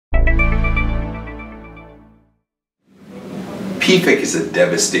PFIC is a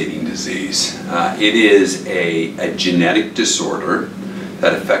devastating disease. It is a genetic disorder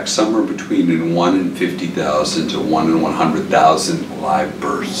that affects somewhere between 1 in 50,000 to 1 in 100,000 live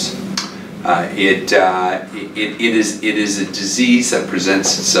births. It is a disease that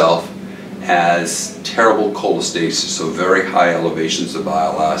presents itself as terrible cholestasis, so very high elevations of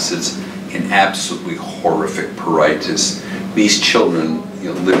bile acids, and absolutely horrific pruritus. These children,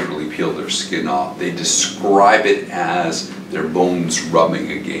 literally peel their skin off. They describe it as their bones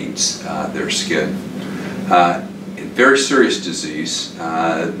rubbing against their skin. Very serious disease.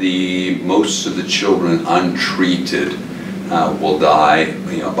 Most of the children untreated will die,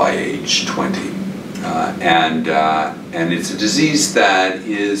 by age 20, and it's a disease that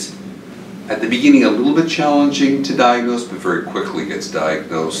is at the beginning a little bit challenging to diagnose, but very quickly gets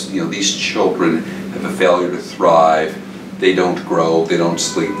diagnosed. These children have a failure to thrive. They don't grow, they don't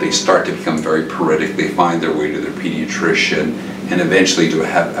sleep, they start to become very pruritic, they find their way to their pediatrician, and eventually to a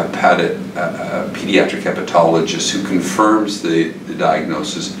pediatric hepatologist who confirms the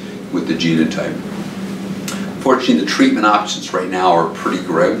diagnosis with the genotype. Fortunately, the treatment options right now are pretty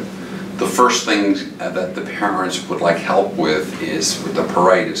grim. The first thing that the parents would like help with is with the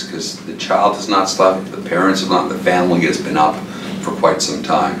pruritus, because the child has not slept, the parents have not, the family has been up for quite some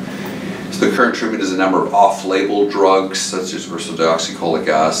time. So the current treatment is a number of off-label drugs such as ursodeoxycholic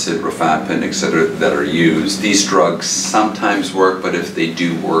acid, rifampin, etc. that are used. These drugs sometimes work, but if they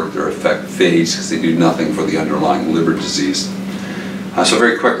do work, their effect fades because they do nothing for the underlying liver disease. So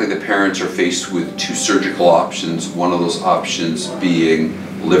very quickly the parents are faced with two surgical options, one of those options being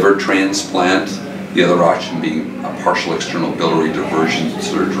liver transplant, the other option being a partial external biliary diversion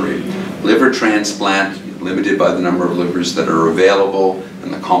surgery. Liver transplant, limited by the number of livers that are available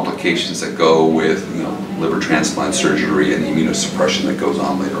and the complications that go with liver transplant surgery and the immunosuppression that goes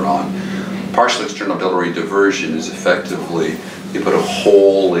on later on. Partial external biliary diversion is effectively, they put a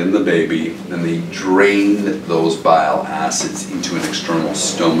hole in the baby and they drain those bile acids into an external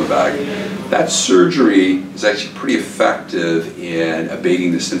stoma bag. That surgery is actually pretty effective in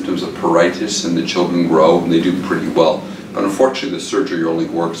abating the symptoms of pruritus, and the children grow and they do pretty well. But unfortunately, the surgery only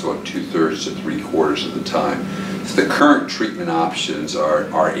works about 2/3 to 3/4 of the time. So the current treatment options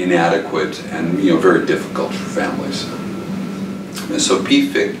are inadequate and very difficult for families. And so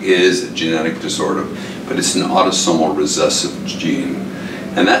PFIC is a genetic disorder, but it's an autosomal recessive gene.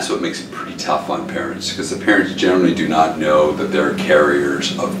 And that's what makes it pretty tough on parents, because the parents generally do not know that they're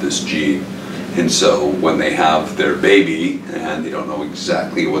carriers of this gene. And so when they have their baby and they don't know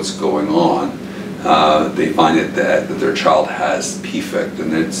exactly what's going on, they find that their child has PFIC,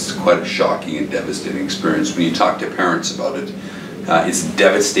 and it's quite a shocking and devastating experience. When you talk to parents about it, it's a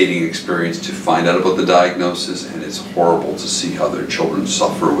devastating experience to find out about the diagnosis, and it's horrible to see how their children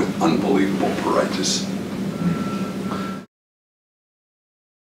suffer with unbelievable pruritus.